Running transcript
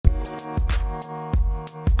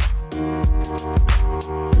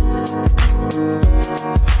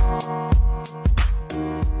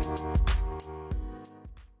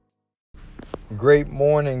great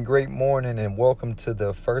morning, and welcome to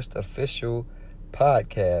the first official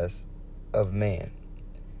podcast of Man.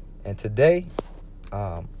 And today,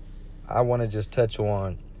 I want to just touch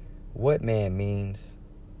on what man means,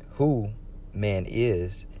 who man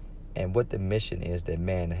is, and what the mission is that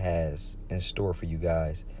man has in store for you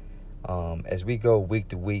guys. As we go week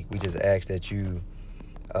to week, we just ask that you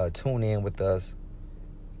tune in with us.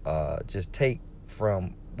 Just take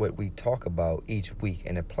from what we talk about each week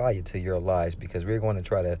and apply it to your lives, because we're going to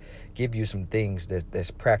try to give you some things that's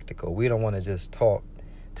practical. We don't want to just talk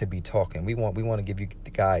to be talking. We want to give you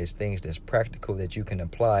guys things that's practical that you can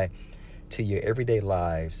apply to your everyday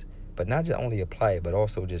lives, but not just only apply it, but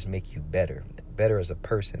also just make you better as a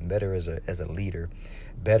person, better as a leader,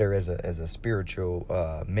 better as a spiritual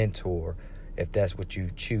mentor, if that's what you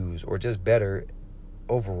choose, or just better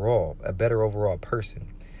overall, a better overall person.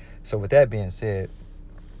 So with that being said,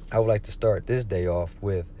 I would like to start this day off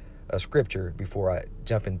with a scripture before I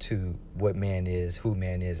jump into what man is, who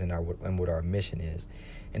man is, and what our mission is.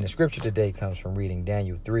 And the scripture today comes from reading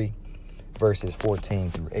Daniel 3, verses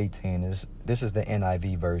 14 through 18. This is the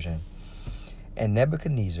NIV version. And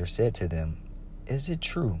Nebuchadnezzar said to them, "Is it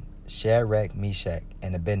true, Shadrach, Meshach,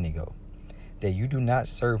 and Abednego, that you do not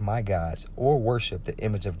serve my gods or worship the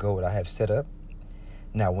image of gold I have set up?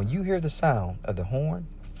 Now when you hear the sound of the horn,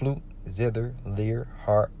 flute, zither, lyre,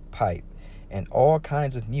 harp, pipe, and all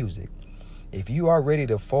kinds of music, if you are ready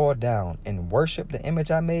to fall down and worship the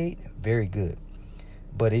image I made, very good.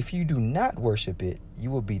 But if you do not worship it,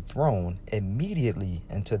 you will be thrown immediately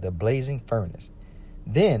into the blazing furnace.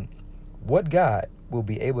 Then what God will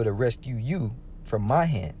be able to rescue you from my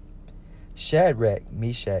hand?" Shadrach,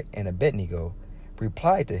 Meshach, and Abednego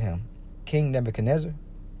replied to him, "King Nebuchadnezzar,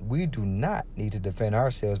 we do not need to defend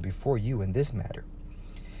ourselves before you in this matter.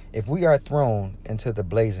 If we are thrown into the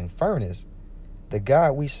blazing furnace, the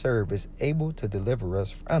God we serve is able to deliver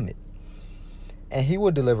us from it, and he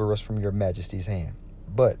will deliver us from your majesty's hand.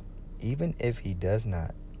 But even if he does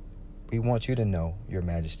not, we want you to know, your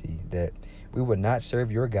majesty, that we will not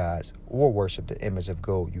serve your gods or worship the image of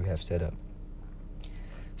gold you have set up."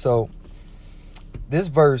 So this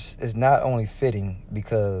verse is not only fitting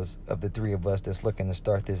because of the three of us that's looking to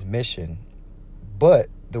start this mission, but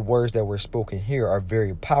the words that were spoken here are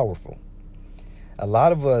very powerful. A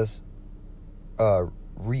lot of us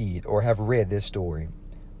read or have read this story,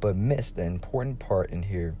 but missed the important part in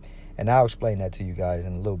here, and I'll explain that to you guys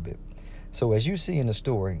in a little bit. So as you see in the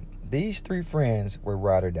story, these three friends were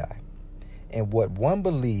ride or die, and what one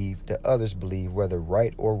believed, the others believed, whether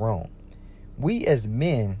right or wrong. We as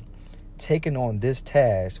men taking on this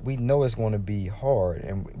task, we know it's going to be hard,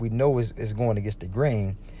 and we know it's going against the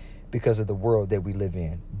grain because of the world that we live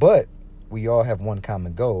in. But we all have one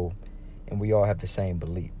common goal, and we all have the same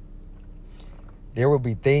belief. There will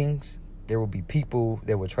be things, there will be people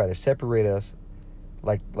that will try to separate us,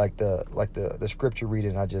 like the scripture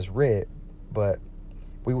reading I just read, but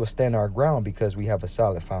we will stand our ground because we have a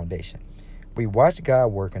solid foundation. We watch God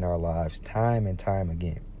work in our lives time and time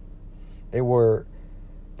again. They were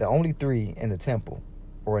the only three in the temple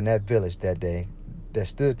or in that village that day that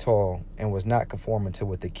stood tall and was not conforming to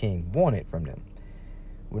what the king wanted from them.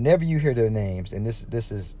 Whenever you hear their names, and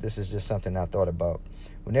this is just something I thought about,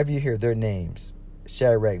 whenever you hear their names,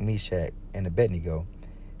 Shadrach, Meshach, and Abednego,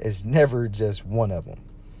 it's never just one of them.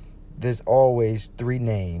 There's always three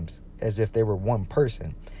names, as if they were one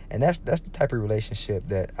person. And that's the type of relationship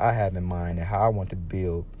that I have in mind and how I want to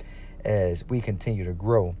build as we continue to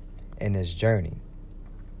grow in this journey.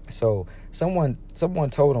 So someone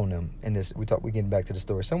told on them, and we getting back to the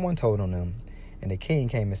story. Someone told on them, and the king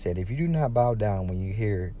came and said, "If you do not bow down when you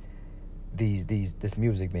hear this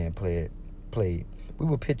music being played, we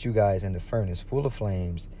will put you guys in the furnace full of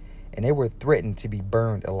flames." And they were threatened to be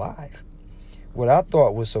burned alive. What I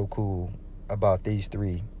thought was so cool about these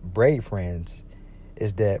three brave friends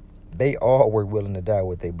is that they all were willing to die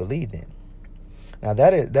what they believed in. Now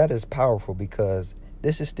that is powerful, because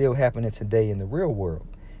this is still happening today in the real world.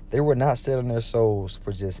 They were not selling their souls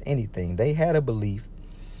for just anything. They had a belief,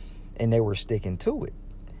 and they were sticking to it.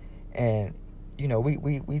 And you know,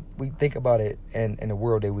 we think about it in the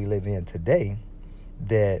world that we live in today,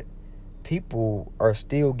 that people are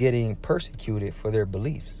still getting persecuted for their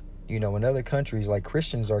beliefs. You know, in other countries, like,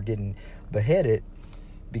 Christians are getting beheaded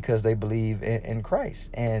because they believe in Christ.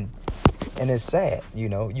 And it's sad, you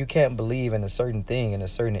know. You can't believe in a certain thing in a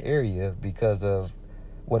certain area because of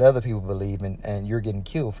what other people believe in, and you're getting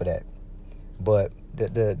killed for that. But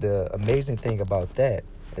the amazing thing about that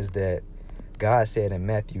is that God said in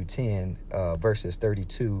Matthew 10, verses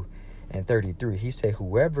 32 and 33, he said,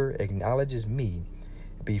 "Whoever acknowledges me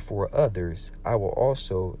before others, I will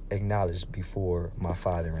also acknowledge before my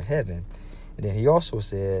Father in heaven. And then he also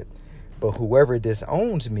said, but whoever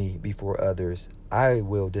disowns me before others, I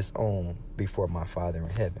will disown before my Father in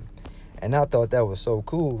heaven. And I thought that was so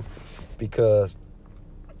cool, because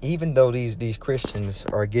even though these Christians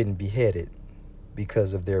are getting beheaded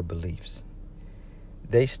because of their beliefs,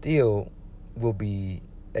 they still will be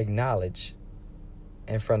acknowledged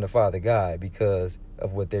in front of Father God because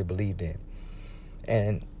of what they believed in.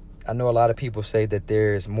 And I know a lot of people say that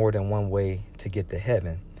there's more than one way to get to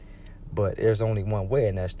heaven, but there's only one way,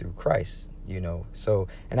 and that's through Christ, So,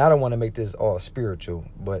 and I don't want to make this all spiritual,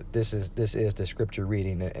 but this is the scripture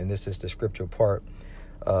reading, and this is the scriptural part,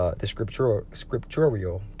 the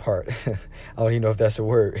scriptural part. I don't even know if that's a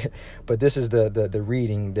word, but this is the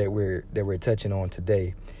reading that we're touching on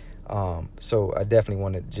today. So I definitely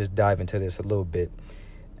want to just dive into this a little bit.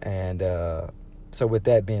 And so with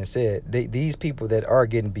that being said, these people that are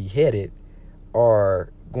getting beheaded are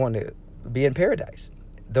going to be in paradise.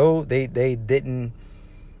 Though they didn't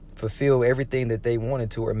fulfill everything that they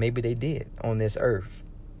wanted to, or maybe they did on this earth,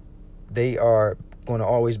 they are going to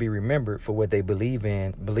always be remembered for what they believed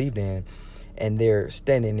in, and they're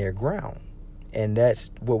standing their ground. And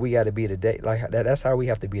that's what we got to be today. Like that's how we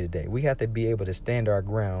have to be today. We have to be able to stand our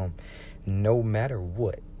ground no matter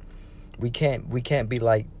what. We can't be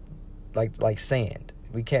like sand.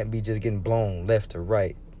 We can't be just getting blown left to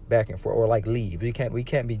right, back and forth, or like leaves. We can't be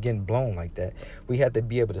getting blown like that. We have to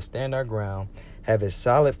be able to stand our ground, have a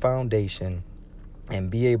solid foundation,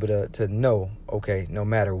 and be able to know, okay, no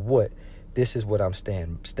matter what, this is what I'm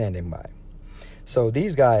standing by. So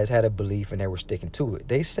these guys had a belief, and they were sticking to it.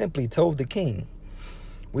 They simply told the king,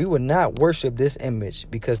 we will not worship this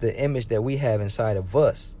image, because the image that we have inside of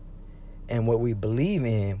us and what we believe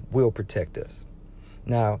in will protect us.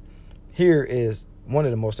 Now, here is one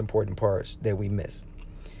of the most important parts that we missed.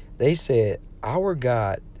 They said, our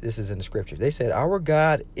God, this is in the scripture, they said, our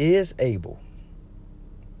God is able.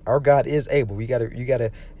 Our God is able. You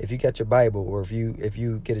gotta, if you got your Bible, or if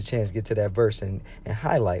you get a chance, get to that verse and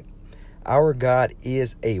highlight, our God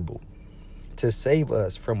is able to save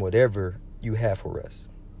us from whatever you have for us.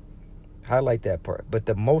 Highlight that part. But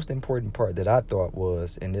the most important part that I thought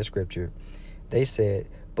was in this scripture, they said,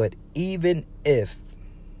 but even if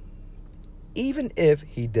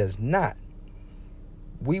he does not,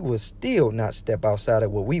 we will still not step outside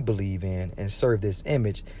of what we believe in and serve this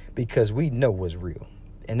image, because we know what's real.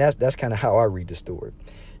 And that's kind of how I read the story.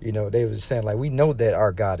 They was saying, like, we know that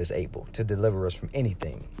our God is able to deliver us from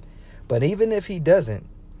anything. But even if he doesn't,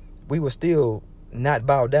 we will still not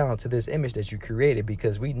bow down to this image that you created,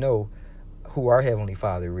 because we know who our Heavenly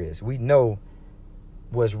Father is. We know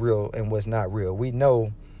what's real and what's not real. We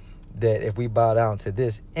know that if we bow down to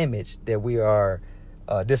this image, that we are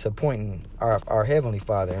disappointing our Heavenly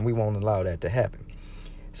Father, and we won't allow that to happen.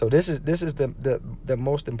 So this is the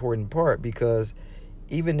most important part, because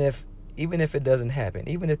even if it doesn't happen,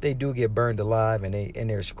 even if they do get burned alive and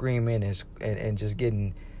they're screaming and just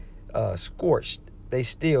getting scorched, they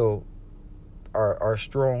still are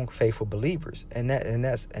strong, faithful believers, and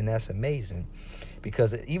that's amazing,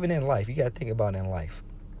 because even in life, you got to think about in life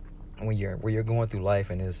when you're going through life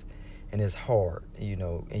and it's hard,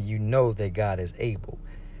 and that God is able,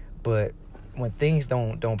 but when things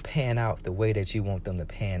don't pan out the way that you want them to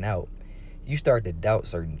pan out, you start to doubt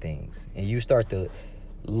certain things, and you start to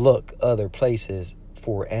look other places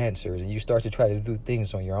for answers, and you start to try to do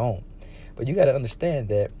things on your own. But you got to understand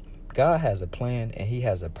that God has a plan, and he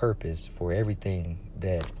has a purpose for everything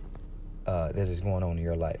that is going on in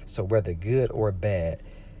your life. So whether good or bad,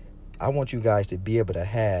 I want you guys to be able to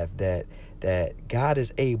have that God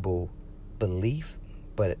is able belief,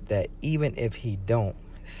 but that even if he don't,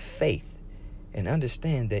 faith. And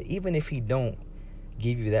understand that even if he don't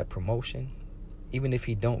give you that promotion, even if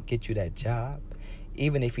he don't get you that job,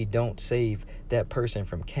 even if he don't save that person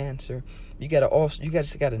from cancer, you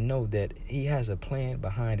just got to know that he has a plan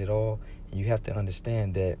behind it all. And you have to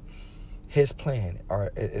understand that his plan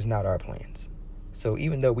is not our plans. So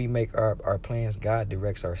even though we make our plans, God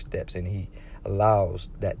directs our steps, and he allows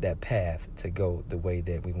that path to go the way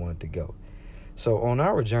that we want it to go. So on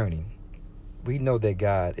our journey, we know that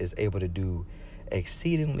God is able to do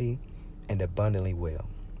exceedingly and abundantly well.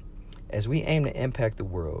 As we aim to impact the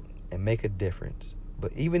world and make a difference,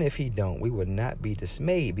 but even if he don't, we would not be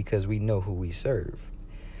dismayed, because we know who we serve.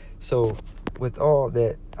 So with all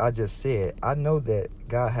that I just said, I know that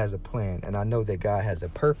God has a plan, and I know that God has a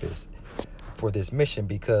purpose for this mission,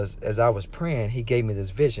 because as I was praying, he gave me this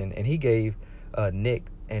vision, and he gave Nick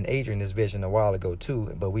and Adrian this vision a while ago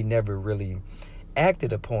too, but we never really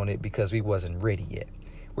acted upon it because we wasn't ready yet.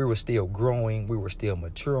 we were still growing, we were still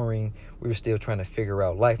maturing, we were still trying to figure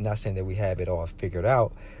out life. Not saying that we have it all figured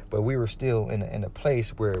out, but we were still in a place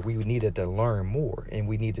where we needed to learn more and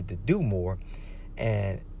we needed to do more.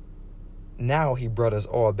 And now he brought us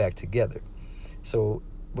all back together. So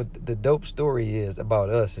what the dope story is about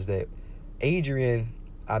us is that Adrian,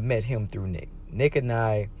 I met him through Nick. Nick and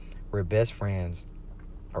I were best friends,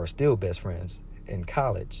 or still best friends, in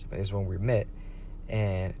college is when we met.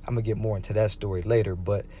 And I'm going to get more into that story later,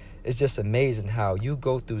 but it's just amazing how you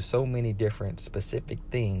go through so many different specific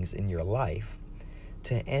things in your life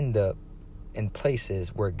to end up in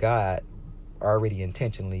places where God already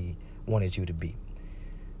intentionally wanted you to be.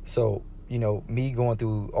 So, you know, me going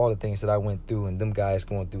through all the things that I went through and them guys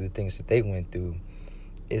going through the things that they went through,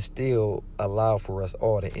 it still allowed for us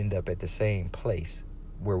all to end up at the same place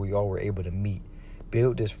where we all were able to meet,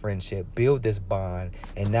 build this friendship, build this bond,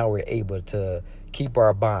 and now we're able to keep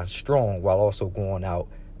our bond strong while also going out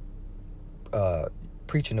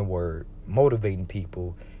preaching the word, motivating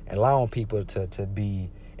people, allowing people to be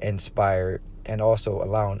inspired, and also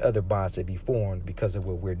allowing other bonds to be formed because of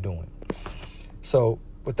what we're doing. So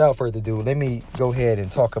without further ado, let me go ahead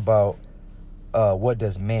and talk about what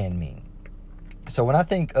does man mean. So when I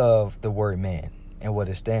think of the word man and what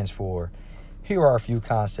it stands for, here are a few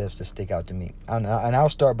concepts that stick out to me. And I'll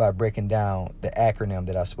start by breaking down the acronym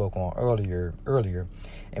that I spoke on earlier,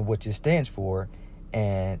 and what it stands for.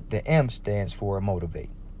 And the M stands for motivate.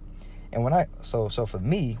 And so for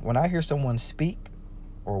me, when I hear someone speak,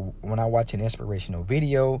 or when I watch an inspirational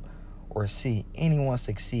video, or see anyone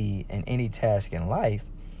succeed in any task in life,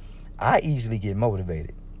 I easily get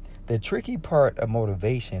motivated. The tricky part of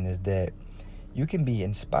motivation is that you can be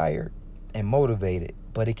inspired and motivated,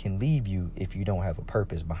 but it can leave you if you don't have a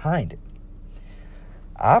purpose behind it.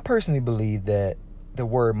 I personally believe that the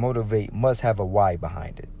word motivate must have a why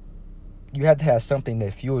behind it. You have to have something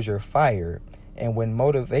that fuels your fire, and when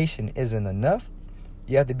motivation isn't enough,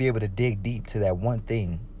 you have to be able to dig deep to that one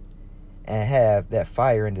thing and have that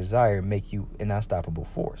fire and desire make you an unstoppable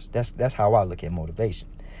force. That's how I look at motivation.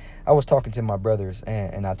 I was talking to my brothers,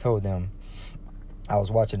 and I told them I was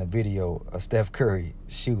watching a video of Steph Curry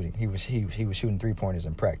shooting. He was shooting 3-pointers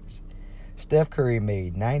in practice. Steph Curry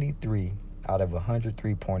made 93 out of 100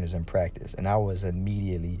 3-pointers in practice, and I was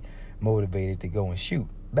immediately motivated to go and shoot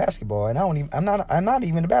basketball. And I'm not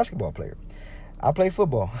even a basketball player. I play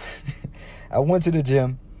football. I went to the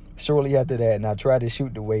gym shortly after that, and I tried to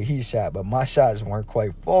shoot the way he shot, but my shots weren't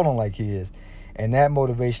quite falling like his. And that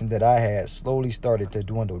motivation that I had slowly started to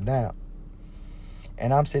dwindle down.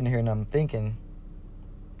 And I'm sitting here and I'm thinking,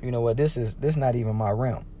 you know what, this not even my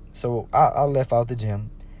realm. So I left out the gym.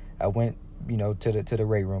 I went, to the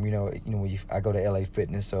weight room. When I go to LA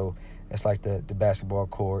Fitness, so it's like the basketball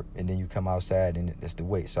court, and then you come outside and it's the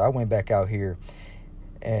weight. So I went back out there,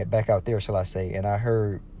 shall I say, and I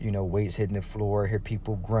heard, weights hitting the floor, hear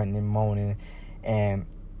people grunting and moaning, and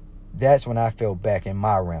that's when I felt back in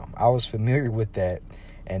my realm. I was familiar with that,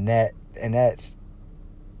 and that's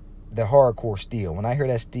the hardcore steel. When I hear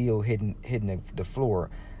that steel hitting the floor,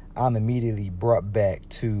 I'm immediately brought back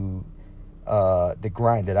to the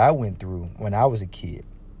grind that I went through when I was a kid,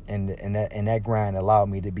 and that grind allowed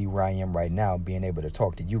me to be where I am right now, being able to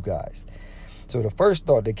talk to you guys. So the first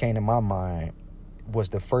thought that came to my mind was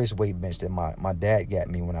the first weight bench that my dad got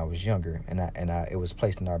me when I was younger, and it was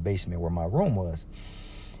placed in our basement where my room was,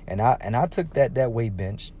 and I took that weight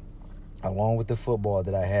bench along with the football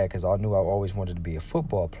that I had, because I knew I always wanted to be a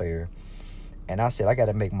football player, and I said I got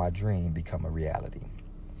to make my dream become a reality.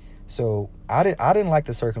 So I didn't like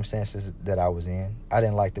the circumstances that I was in. I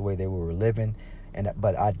didn't like the way they were living,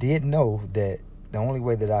 but I did know that the only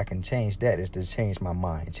way that I can change that is to change my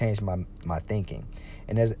mind, change my thinking.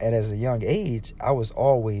 And as a young age, I was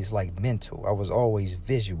always like mental. I was always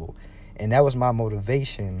visual, and that was my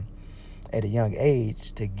motivation at a young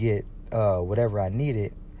age to get whatever I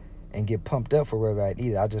needed and get pumped up for whatever I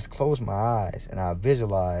needed. I just closed my eyes and I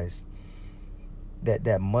visualized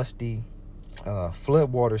that musty,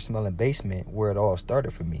 floodwater smelling basement where it all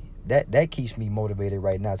started for me. That keeps me motivated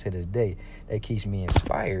right now to this day. That keeps me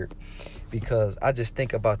inspired, because I just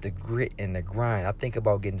think about the grit and the grind. I think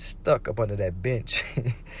about getting stuck up under that bench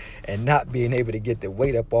and not being able to get the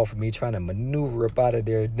weight up off of me, trying to maneuver up out of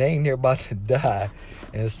there, dang near about to die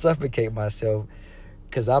and suffocate myself,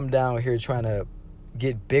 because I'm down here trying to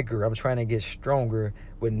get bigger. I'm trying to get stronger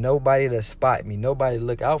with nobody to spot me, nobody to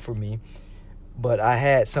look out for me. But I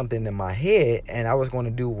had something in my head, and I was going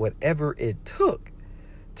to do whatever it took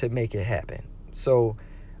to make it happen. So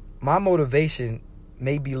my motivation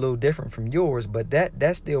may be a little different from yours, but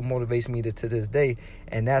that still motivates me to this day.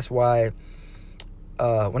 And that's why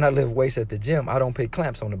when I lift weights at the gym, I don't put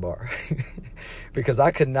clamps on the bar because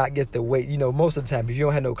I could not get the weight. Most of the time, if you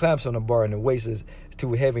don't have no clamps on the bar and the weight is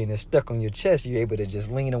too heavy and it's stuck on your chest, you're able to just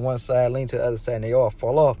lean to one side, lean to the other side, and they all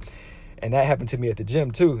fall off. And that happened to me at the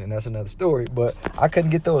gym too, and that's another story. But I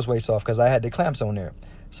couldn't get those weights off because I had the clamps on there.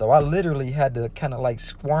 So I literally had to kind of like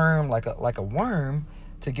squirm like a worm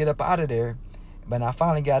to get up out of there. But I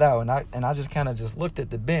finally got out, and I just kind of just looked at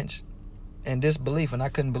the bench in disbelief, and I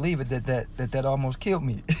couldn't believe it that almost killed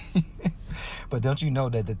me. But don't you know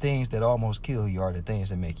that the things that almost kill you are the things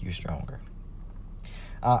that make you stronger?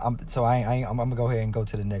 I'm gonna go ahead and go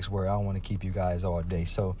to the next word. I don't want to keep you guys all day.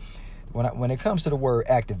 So when it comes to the word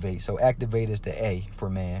activate, so activate is the A for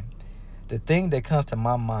man. The thing that comes to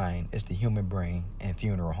my mind is the human brain and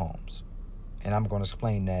funeral homes, and I'm going to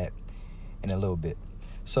explain that in a little bit.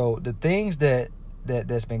 So the things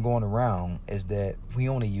that's been going around is that we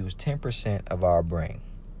only use 10% of our brain.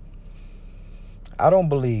 I don't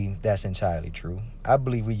believe that's entirely true. I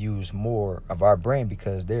believe we use more of our brain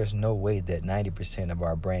because there's no way that 90% of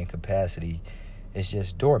our brain capacity is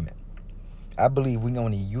just dormant. I believe we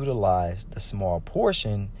only utilize the small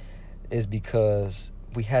portion is because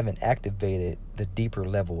we haven't activated the deeper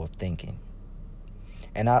level of thinking.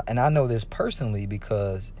 And I know this personally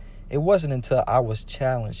because it wasn't until I was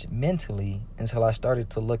challenged mentally until I started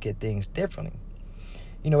to look at things differently.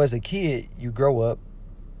 As a kid, you grow up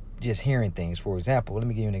just hearing things. For example, let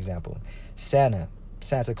me give you an example. Santa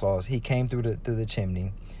Claus, he came through the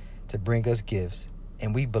chimney to bring us gifts,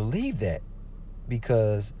 and we believed that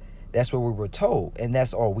because that's what we were told, and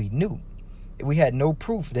that's all we knew. We had no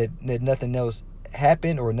proof that nothing else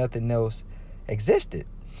happened or nothing else existed.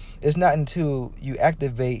 It's not until you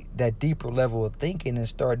activate that deeper level of thinking and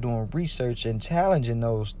start doing research and challenging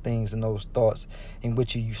those things and those thoughts in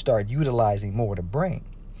which you start utilizing more of the brain.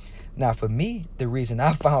 Now, for me, the reason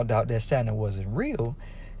I found out that Santa wasn't real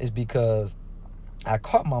is because I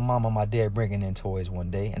caught my mom and my dad bringing in toys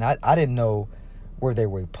one day, and I didn't know where they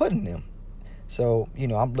were putting them. So,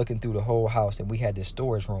 I'm looking through the whole house, and we had this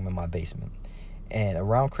storage room in my basement. And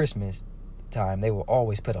around Christmas time, they will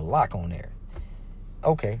always put a lock on there.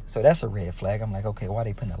 Okay, so that's a red flag. I'm like, okay, why are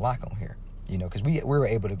they putting a lock on here? Because we were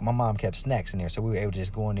able to, my mom kept snacks in there, so we were able to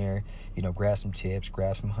just go in there, grab some chips,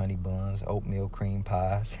 grab some honey buns, oatmeal cream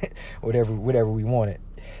pies, whatever we wanted.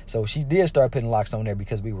 So she did start putting locks on there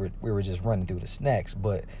because we were just running through the snacks.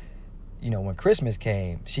 But, when Christmas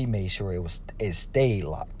came, she made sure it stayed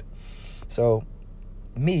locked. So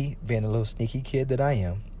me, being a little sneaky kid that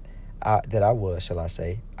I was,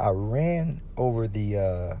 I ran over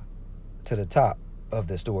to the top of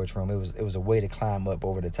the storage room. It was a way to climb up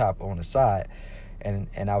over the top on the side, and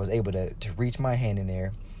I was able to reach my hand in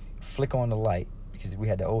there, flick on the light, because we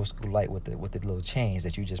had the old school light with the little chains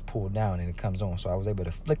that you just pull down and it comes on. So I was able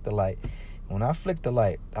to flick the light. When I flicked the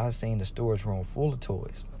light, I seen the storage room full of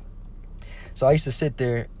toys. So I used to sit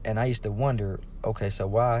there and I used to wonder, okay, so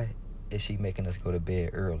why is she making us go to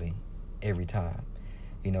bed early every time?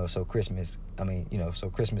 So Christmas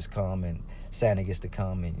come and Santa gets to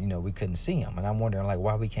come and, we couldn't see him. And I'm wondering, like,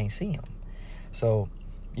 why we can't see him. So,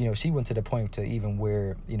 she went to the point to even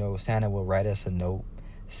where, Santa would write us a note.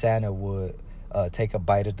 Santa would take a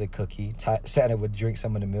bite of the cookie. Santa would drink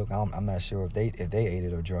some of the milk. I'm not sure if they ate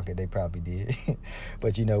it or drunk it. They probably did.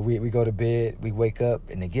 But, we go to bed, we wake up,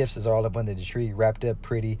 and the gifts is all up under the tree, wrapped up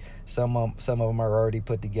pretty. Some of them are already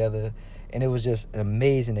put together. And it was just an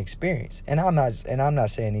amazing experience. And I'm not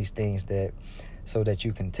saying these things so that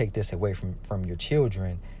you can take this away from your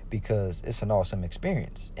children, because it's an awesome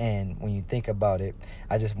experience. And when you think about it,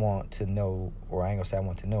 I just want to know, or I ain't gonna say I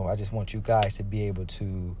want to know, I just want you guys to be able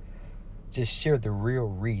to just share the real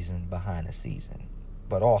reason behind the season,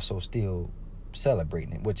 but also still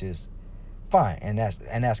celebrating it, which is fine. And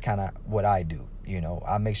that's kind of what I do.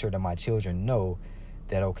 I make sure that my children know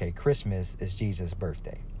that, okay, Christmas is Jesus'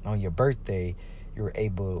 birthday. On your birthday, you're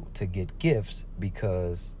able to get gifts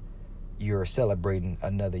because you're celebrating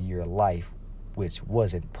another year of life, which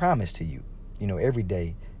wasn't promised to you. Every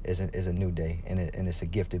day is a new day, and it's a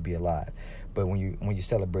gift to be alive. But when you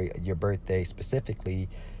celebrate your birthday specifically,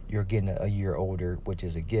 you're getting a year older, which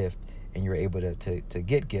is a gift, and you're able to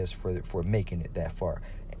get gifts for making it that far,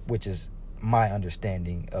 which is my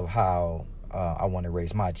understanding of how I want to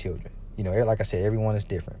raise my children. Like I said, everyone is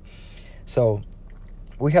different. So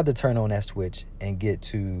we have to turn on that switch and get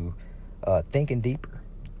to thinking deeper.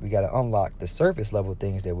 We got to unlock the surface level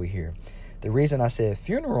things that we hear. The reason I said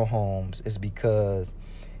funeral homes is because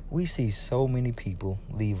we see so many people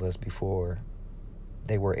leave us before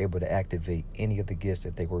they were able to activate any of the gifts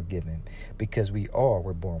that they were given, because we all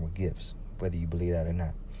were born with gifts, whether you believe that or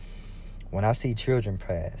not. When I see children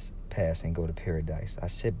pass and go to paradise, I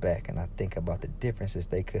sit back and I think about the differences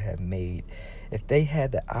they could have made if they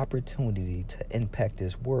had the opportunity to impact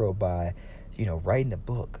this world by, writing a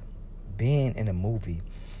book, being in a movie,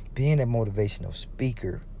 being a motivational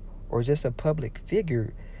speaker, or just a public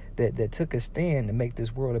figure that took a stand to make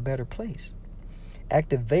this world a better place.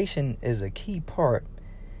 Activation is a key part,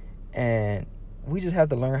 and we just have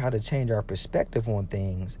to learn how to change our perspective on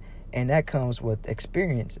things, and that comes with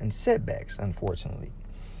experience and setbacks, unfortunately.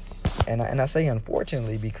 And I say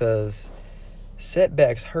unfortunately because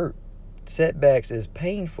setbacks hurt. Setbacks is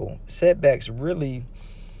painful. Setbacks really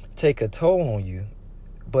take a toll on you,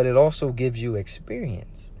 but it also gives you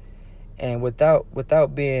experience. And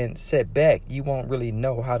without being set back, you won't really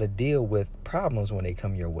know how to deal with problems when they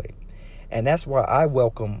come your way. And that's why I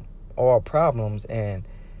welcome all problems, and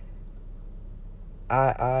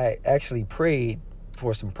I actually prayed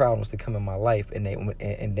for some problems to come in my life, and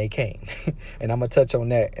they came. And I'm gonna touch on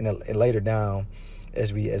that later down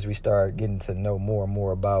as we start getting to know more and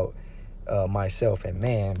more about myself and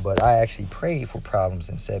man. But I actually prayed for problems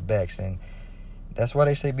and setbacks, and that's why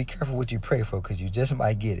they say be careful what you pray for, because you just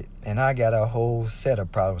might get it. And I got a whole set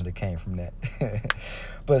of problems that came from that.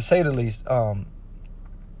 But say the least.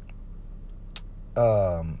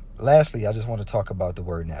 Lastly, I just want to talk about the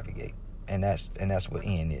word navigate. And that's what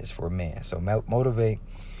N is for man. So motivate,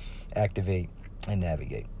 activate, and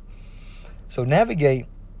navigate. So navigate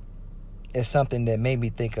is something that made me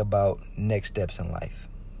think about next steps in life.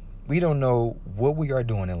 We don't know what we are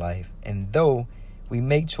doing in life, and though we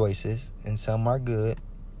make choices, and some are good,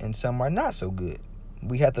 and some are not so good,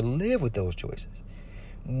 we have to live with those choices.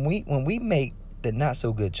 When we make the not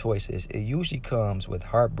so good choices, it usually comes with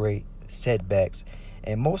heartbreak, setbacks,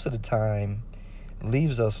 and most of the time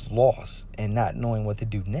leaves us lost and not knowing what to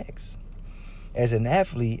do next. As an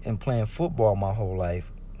athlete and playing football my whole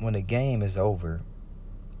life, when the game is over,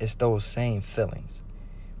 it's those same feelings.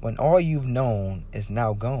 When all you've known is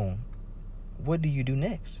now gone, what do you do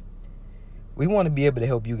next? We want to be able to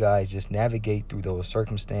help you guys just navigate through those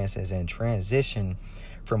circumstances and transition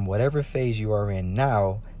from whatever phase you are in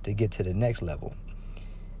now to get to the next level.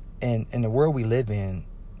 And in the world we live in,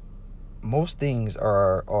 most things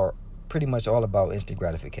are pretty much all about instant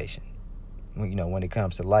gratification. When it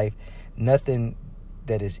comes to life, nothing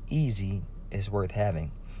that is easy is worth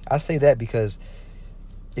having. I say that because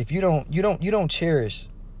if you don't cherish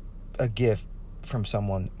a gift from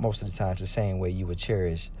someone most of the times the same way you would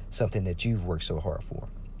cherish something that you've worked so hard for.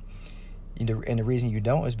 And the reason you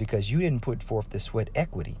don't is because you didn't put forth the sweat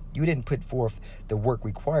equity. You didn't put forth the work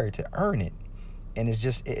required to earn it. And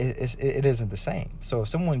it isn't the same. So if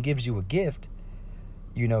someone gives you a gift,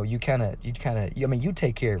 you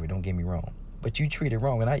take care of it, don't get me wrong, but you treat it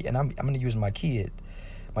wrong. And I'm going to use my kids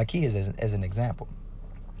as an example.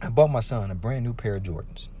 I bought my son a brand new pair of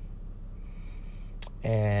Jordans.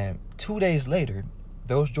 And 2 days later,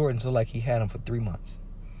 those Jordans look like he had them for 3 months.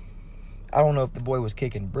 I don't know if the boy was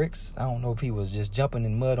kicking bricks. I don't know if he was just jumping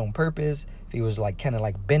in mud on purpose. If he was kind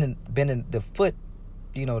of bending the foot,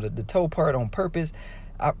 the toe part on purpose.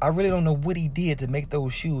 I really don't know what he did to make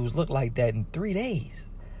those shoes look like that in 3 days.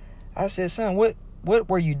 I said, son, what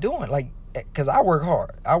were you doing? Because I work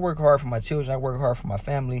hard. I work hard for my children. I work hard for my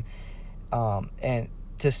family. And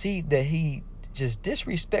to see that he just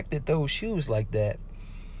disrespected those shoes like that,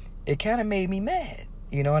 it kind of made me mad.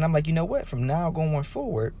 And I'm like, you know what? From now going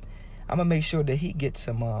forward, I'm going to make sure that he gets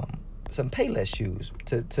some Payless shoes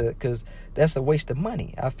because that's a waste of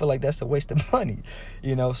money. I feel like that's a waste of money,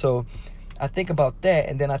 So I think about that,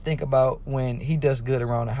 and then I think about when he does good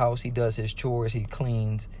around the house. He does his chores, he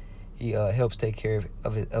cleans, he helps take care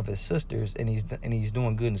of his sisters, and he's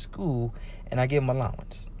doing good in school, and I give him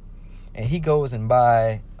allowance. And he goes and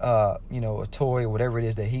buy a toy or whatever it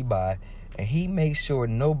is that he buy, and he makes sure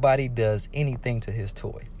nobody does anything to his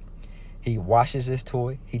toy. He washes his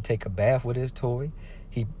toy. He take a bath with his toy.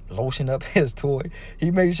 He lotion up his toy. He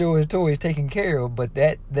makes sure his toy is taken care of. But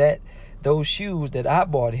those shoes that I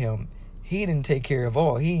bought him, he didn't take care of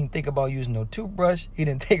all. He didn't think about using no toothbrush. He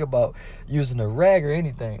didn't think about using a rag or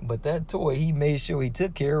anything. But that toy, he made sure he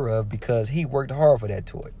took care of because he worked hard for that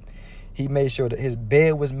toy. He made sure that his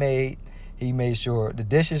bed was made. He made sure the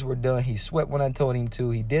dishes were done. He swept when I told him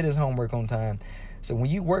to. He did his homework on time. So when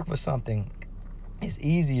you work for something, it's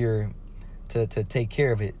easier to take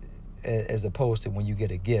care of it as opposed to when you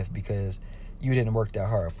get a gift because you didn't work that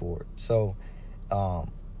hard for it. So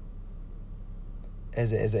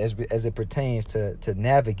as it pertains to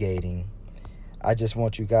navigating, I just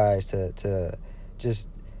want you guys to just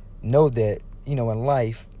know that, in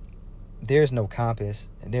life, there's no compass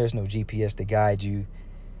and there's no GPS to guide you.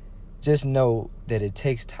 Just know that it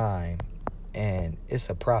takes time and it's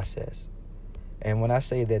a process. And when I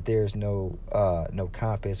say that there's no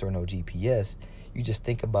compass or no GPS, you just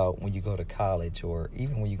think about when you go to college or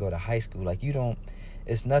even when you go to high school. Like,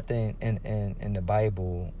 it's nothing in the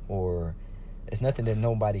Bible, or it's nothing that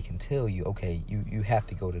nobody can tell you, okay, you have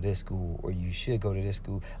to go to this school or you should go to this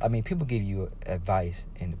school. I mean, people give you advice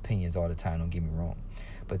and opinions all the time, don't get me wrong.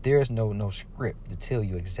 But there's no script to tell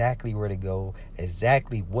you exactly where to go,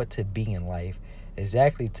 exactly what to be in life,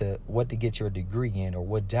 exactly to what to get your degree in or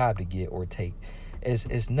what job to get or take.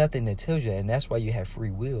 It's nothing that tells you, and that's why you have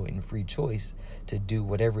free will and free choice to do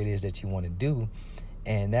whatever it is that you want to do.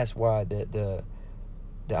 And that's why the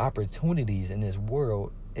opportunities in this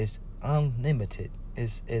world is unlimited.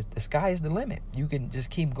 Is the sky is the limit. You can just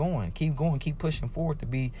keep going, keep pushing forward to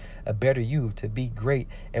be a better you, to be great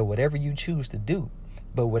at whatever you choose to do.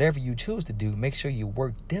 But whatever you choose to do, make sure you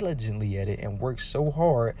work diligently at it and work so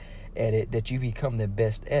hard at it that you become the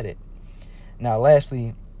best at it. Now,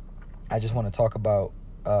 lastly, I just want to talk about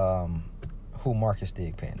who Marcus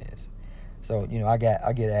Thigpen is. So, I get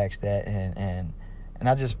asked that, and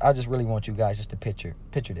I just really want you guys just to picture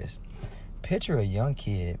this. Picture a young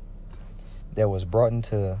kid that was brought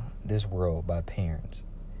into this world by parents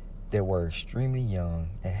that were extremely young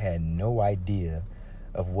and had no idea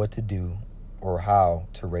of what to do or how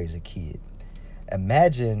to raise a kid.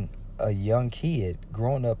 Imagine a young kid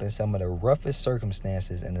growing up in some of the roughest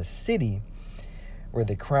circumstances in a city where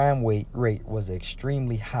the crime rate was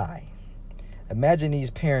extremely high. Imagine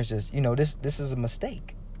these parents just, this is a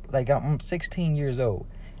mistake. Like, I'm 16 years old.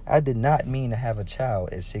 I did not mean to have a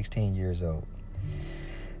child at 16 years old.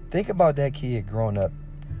 Think about that kid growing up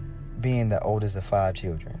being the oldest of 5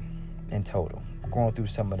 children in total, going through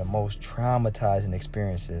some of the most traumatizing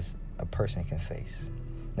experiences a person can face.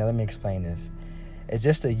 Now, let me explain this. At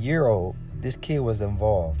just a year old, this kid was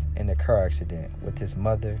involved in a car accident with his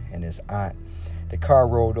mother and his aunt. The car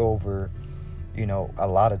rolled over, a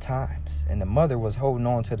lot of times. And the mother was holding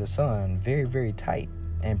on to the son very, very tight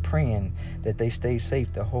and praying that they stay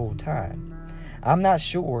safe the whole time. I'm not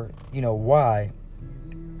sure, why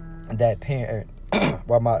that parent,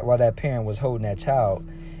 why that parent was holding that child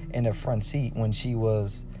in the front seat when she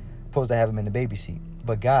was supposed to have him in the baby seat.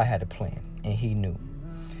 But God had a plan, and he knew.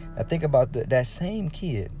 Now think about that same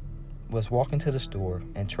kid was walking to the store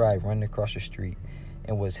and tried running across the street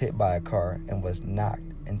and was hit by a car and was knocked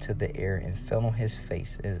into the air and fell on his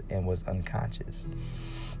face and was unconscious.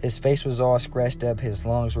 His face was all scratched up. His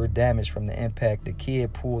lungs were damaged from the impact. The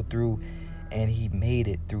kid pulled through, and he made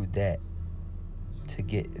it through that to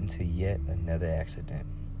get into yet another accident.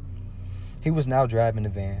 He was now driving a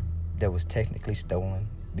van that was technically stolen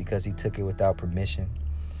because he took it without permission.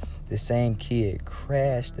 The same kid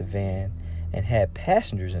crashed the van and had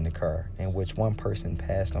passengers in the car, in which one person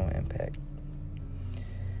passed on impact.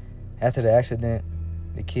 After the accident,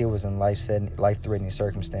 the kid was in life-threatening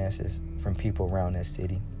circumstances from people around that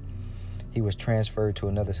city. He was transferred to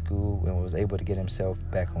another school and was able to get himself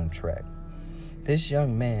back on track. This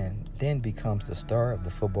young man then becomes the star of the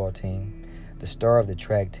football team, the star of the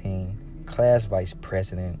track team, class vice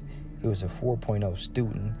president. He was a 4.0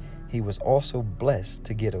 student. He was also blessed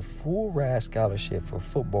to get a full-ride scholarship for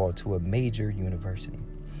football to a major university.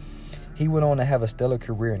 He went on to have a stellar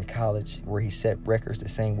career in college, where he set records the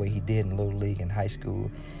same way he did in Little League and high school,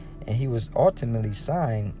 and he was ultimately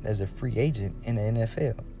signed as a free agent in the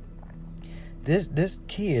NFL. This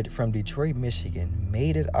kid from Detroit, Michigan,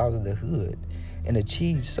 made it out of the hood and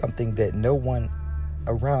achieved something that no one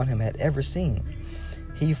around him had ever seen.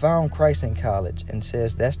 He found Christ in college and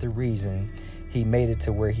says that's the reason he made it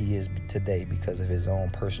to where he is today, because of his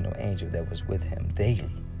own personal angel that was with him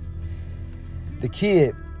daily. The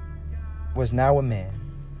kid was now a man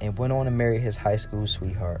and went on to marry his high school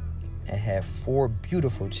sweetheart and had 4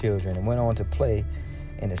 beautiful children, and went on to play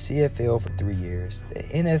in the CFL for 3 years, the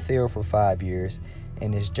NFL for 5 years,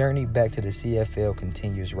 and his journey back to the CFL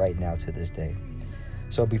continues right now to this day.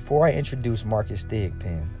 So before I introduce Marcus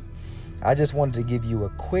Thigpen, I just wanted to give you a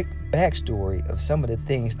quick backstory of some of the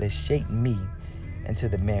things that shaped me into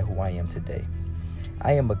the man who I am today.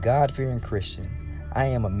 I am a God-fearing Christian. I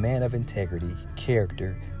am a man of integrity,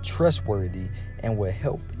 character, trustworthy, and will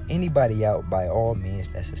help anybody out by all means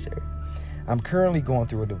necessary. I'm currently going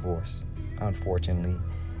through a divorce, unfortunately,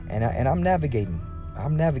 and I'm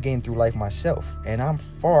navigating through life myself, and I'm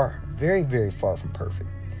very, very far from perfect.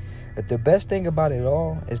 But the best thing about it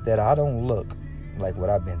all is that I don't look like what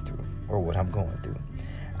I've been through or what I'm going through.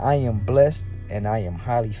 I am blessed and I am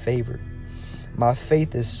highly favored. My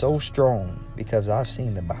faith is so strong because I've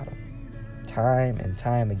seen the bottom time and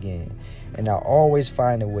time again, and I always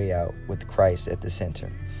find a way out with Christ at the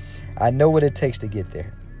center. I know what it takes to get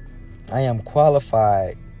there, I am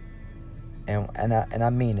qualified, and I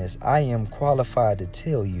mean this, I am qualified to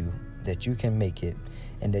tell you that you can make it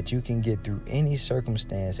and that you can get through any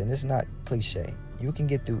circumstance. And it's not cliche. You can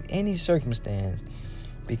get through any circumstance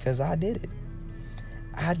because I did it.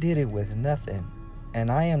 I did it with nothing.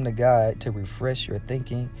 And I am the guide to refresh your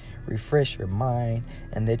thinking, refresh your mind,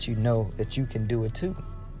 and let you know that you can do it too.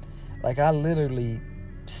 Like, I literally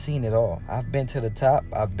seen it all. I've been to the top.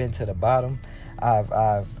 I've been to the bottom.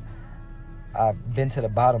 I've been to the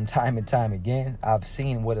bottom time and time again. I've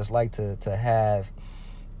seen what it's like to have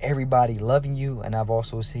everybody loving you, and I've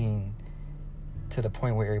also seen to the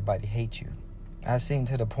point where everybody hates you. I've seen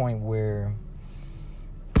to the point where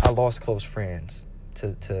I lost close friends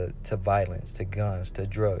to violence, to guns, to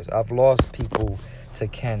drugs. I've lost people to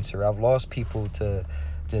cancer. I've lost people to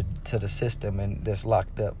the system and that's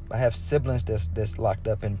locked up. I have siblings that's locked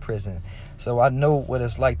up in prison. So I know what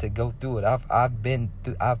it's like to go through it. I've been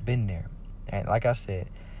there. And like I said,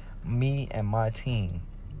 me and my team,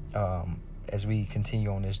 as we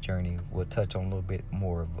continue on this journey, we'll touch on a little bit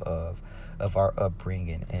more of our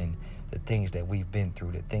upbringing and the things that we've been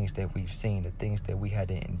through, the things that we've seen, the things that we had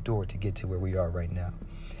to endure to get to where we are right now.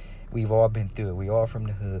 We've all been through it. We all from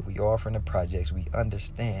the hood. We all from the projects. We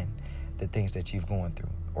understand the things that you've gone through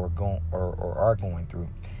or are going through.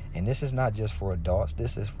 And this is not just for adults.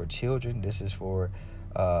 This is for children. This is for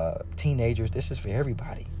teenagers. This is for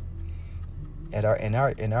everybody. In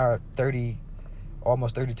our 30,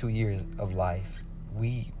 almost 32 years of life,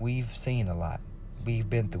 we've seen a lot. We've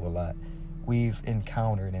been through a lot. We've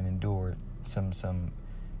encountered and endured some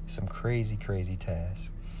crazy tasks.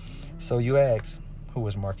 So you ask, who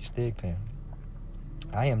is Marcus Thigpen?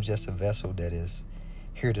 I am just a vessel that is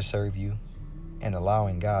here to serve you and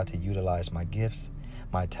allowing God to utilize my gifts,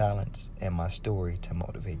 my talents, and my story to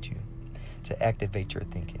motivate you, to activate your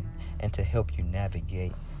thinking, and to help you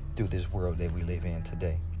navigate through this world that we live in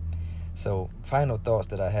today. So final thoughts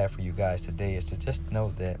that I have for you guys today is to just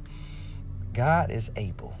know that God is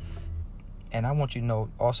able. And I want you to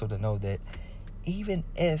also know that even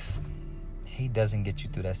if he doesn't get you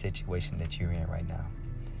through that situation that you're in right now,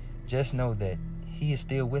 just know that he is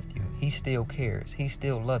still with you. He still cares. He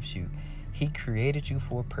still loves you. He created you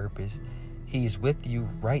for a purpose. He is with you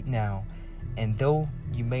right now. And though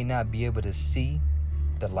you may not be able to see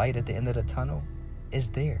the light at the end of the tunnel, it's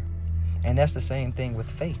there. And that's the same thing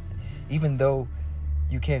with faith. Even though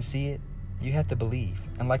you can't see it, you have to believe.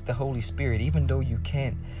 And like the Holy Spirit, even though you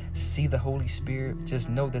can't see the Holy Spirit, just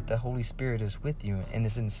know that the Holy Spirit is with you and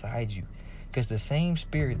is inside you. Because the same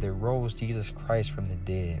Spirit that rose Jesus Christ from the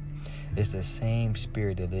dead is the same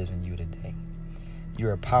Spirit that lives in you today. You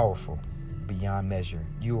are powerful beyond measure.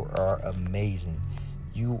 You are amazing.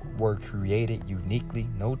 You were created uniquely.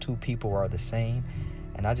 No two people are the same.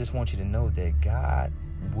 And I just want you to know that God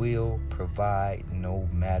will provide no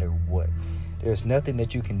matter what. There's nothing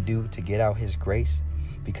that you can do to get out his grace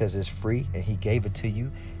because it's free and he gave it to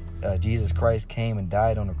you. Jesus Christ came and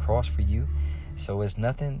died on the cross for you. So it's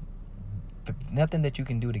nothing that you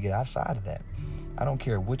can do to get outside of that. I don't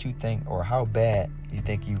care what you think or how bad you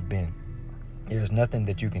think you've been. There's nothing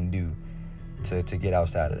that you can do to get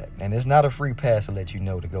outside of that. And it's not a free pass to let you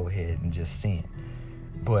know to go ahead and just sin.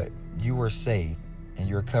 But you were saved and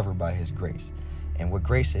you're covered by his grace. And what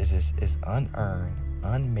grace is unearned,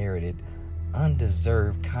 unmerited,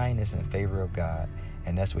 undeserved kindness and favor of God.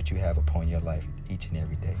 And that's what you have upon your life each and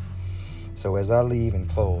every day. So as I leave and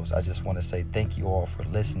close, I just want to say thank you all for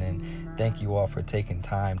listening. Thank you all for taking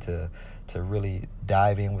time to really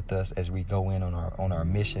dive in with us as we go in on our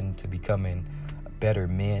mission to becoming better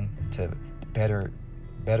men, to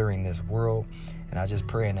bettering this world. And I just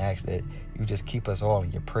pray and ask that you just keep us all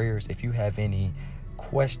in your prayers. If you have any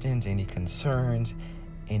questions, any concerns,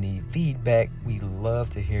 any feedback, we love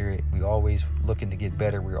to hear it. We're always looking to get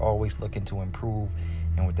better. We're always looking to improve.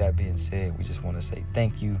 And with that being said, we just want to say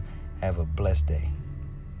thank you. Have a blessed day.